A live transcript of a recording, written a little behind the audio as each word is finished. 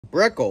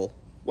Brickle?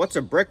 What's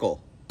a brickle?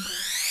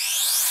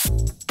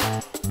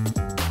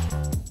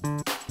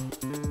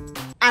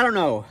 I don't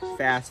know,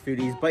 fast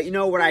foodies, but you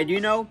know what I do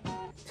know?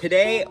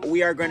 Today,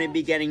 we are going to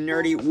be getting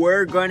nerdy.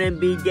 We're going to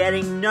be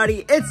getting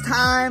nutty. It's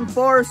time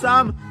for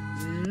some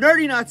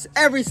Nerdy Nuts.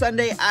 Every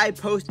Sunday, I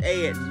post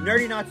a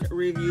Nerdy Nuts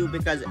review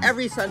because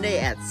every Sunday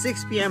at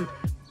 6 p.m.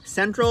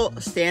 Central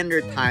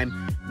Standard Time,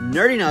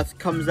 Nerdy Nuts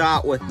comes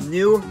out with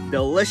new,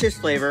 delicious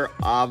flavor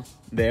of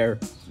their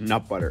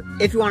nut butter.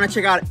 If you want to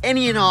check out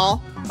any and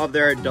all of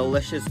their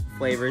delicious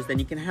flavors, then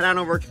you can head on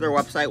over to their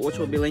website, which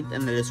will be linked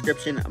in the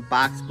description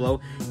box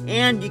below.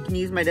 And you can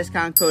use my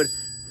discount code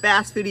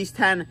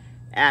FASTFOODIES10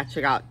 at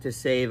checkout to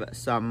save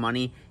some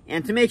money.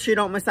 And to make sure you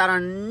don't miss out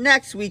on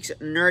next week's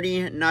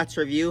Nerdy Nuts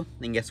review,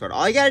 then guess what?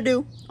 All you gotta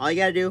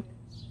do,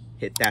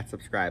 hit that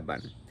subscribe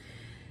button.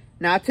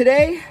 Now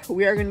today,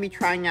 we are gonna be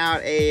trying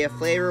out a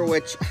flavor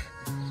which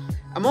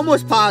I'm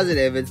almost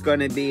positive it's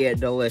gonna be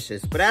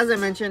delicious. But as I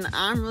mentioned,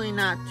 I'm really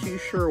not too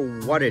sure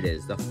what it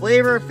is. The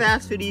flavor of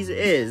Fast Foodies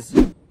is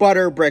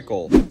butter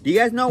brickle. Do you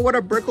guys know what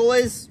a brickle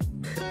is?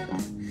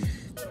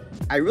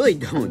 I really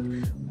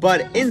don't.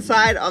 But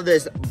inside of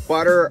this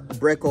butter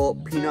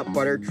brickle peanut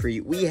butter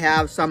treat, we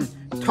have some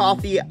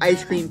toffee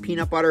ice cream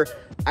peanut butter,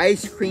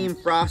 ice cream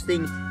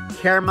frosting,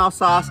 caramel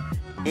sauce,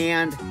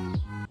 and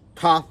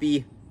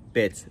toffee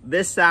bits.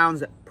 This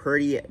sounds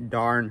pretty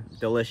darn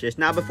delicious.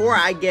 Now, before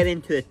I get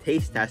into the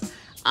taste test,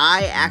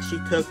 I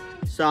actually took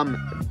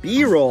some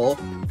B-roll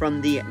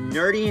from the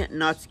Nerdy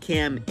Nuts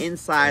cam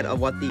inside of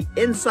what the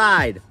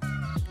inside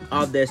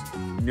of this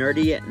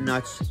Nerdy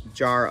Nuts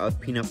jar of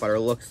peanut butter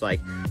looks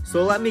like.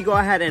 So let me go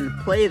ahead and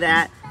play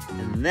that,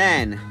 and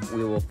then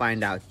we will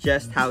find out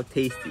just how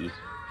tasty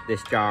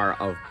this jar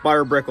of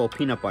butter brickle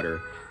peanut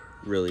butter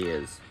really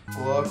is.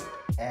 Look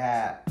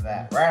at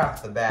that. Right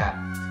off the bat,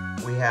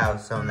 we have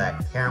some of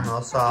that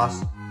caramel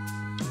sauce.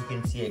 You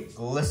can see it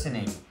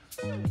glistening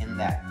in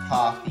that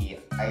toffee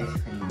ice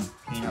cream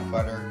peanut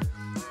butter.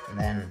 And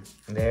then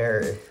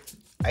there,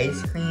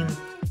 ice cream.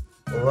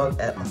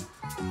 Look at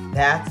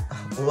that.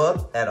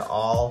 Look at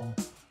all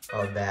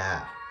of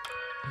that.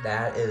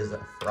 That is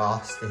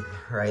frosting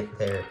right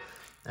there.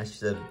 That's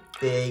just a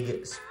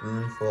big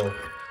spoonful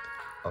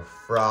of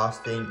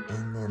frosting,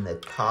 and then the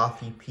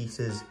toffee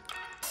pieces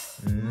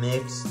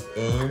mixed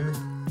in.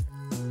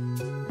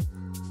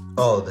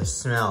 Oh, the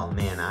smell,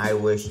 man, I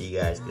wish you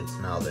guys could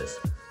smell this.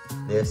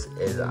 This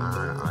is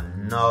on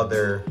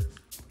another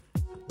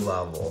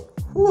level.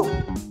 Whew.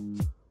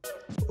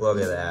 Look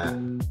at that.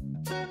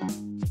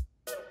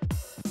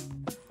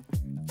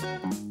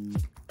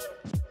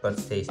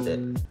 Let's taste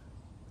it.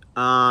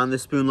 On the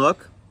spoon,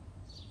 look.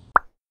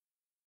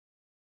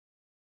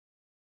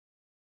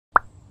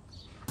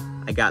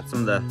 I got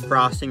some of the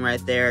frosting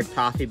right there,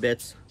 toffee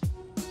bits.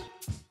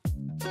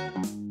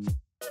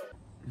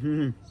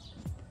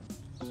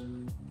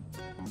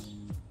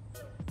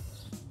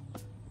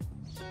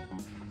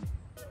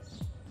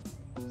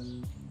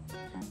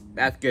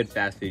 That's good,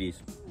 Fast Foodies.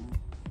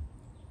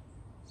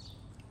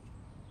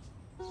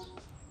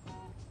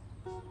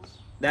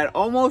 That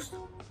almost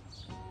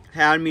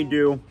had me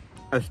do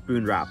a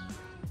spoon drop.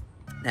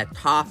 That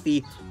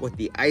toffee with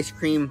the ice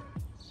cream.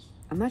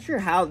 I'm not sure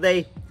how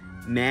they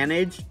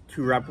managed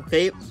to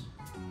replicate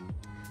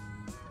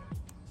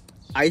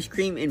ice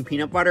cream in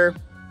peanut butter,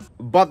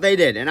 but they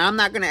did. And I'm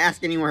not gonna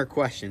ask any more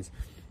questions.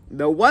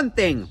 The one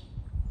thing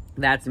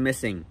that's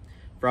missing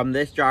from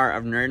this jar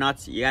of Nerdy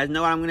Nuts, you guys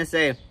know what I'm gonna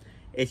say,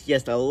 it's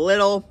just a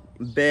little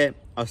bit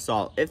of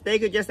salt. If they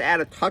could just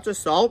add a touch of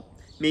salt,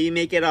 maybe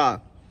make it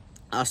a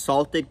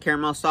salted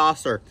caramel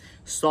sauce or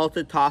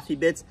salted toffee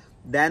bits,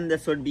 then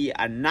this would be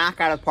a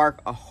knockout of the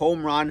park, a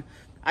home run.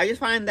 I just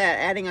find that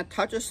adding a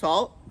touch of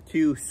salt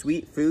to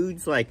sweet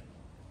foods like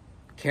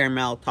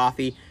caramel,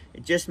 toffee,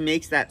 it just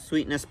makes that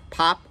sweetness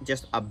pop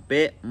just a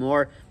bit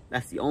more.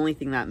 That's the only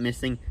thing that's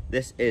missing.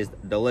 This is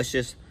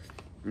delicious.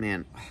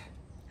 Man,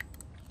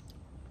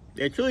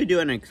 they truly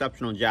do an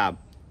exceptional job.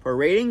 For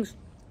ratings,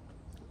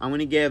 I'm going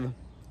to give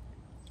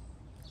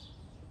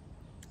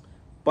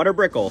Butter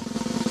Brickle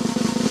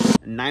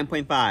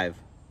 9.5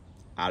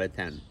 out of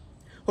 10.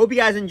 Hope you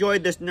guys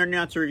enjoyed this Nerdy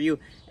Nuts review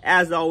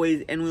as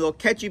always, and we will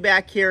catch you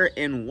back here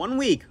in 1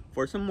 week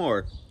for some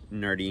more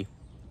Nerdy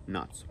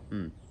Nuts.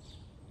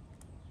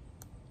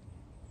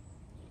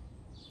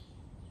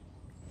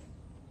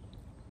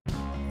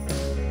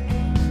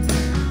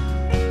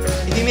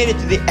 If you made it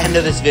to the end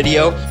of this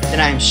video, then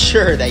I'm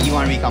sure that you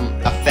want to become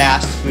a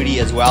fast foodie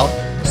as well.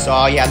 So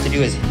all you have to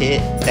do is hit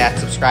that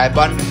subscribe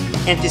button.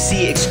 And to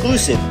see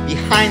exclusive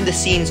behind the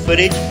scenes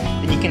footage,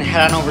 then you can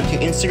head on over to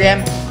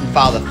Instagram and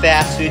follow the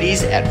Fast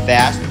Foodies at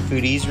Fast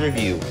Foodies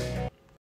Review.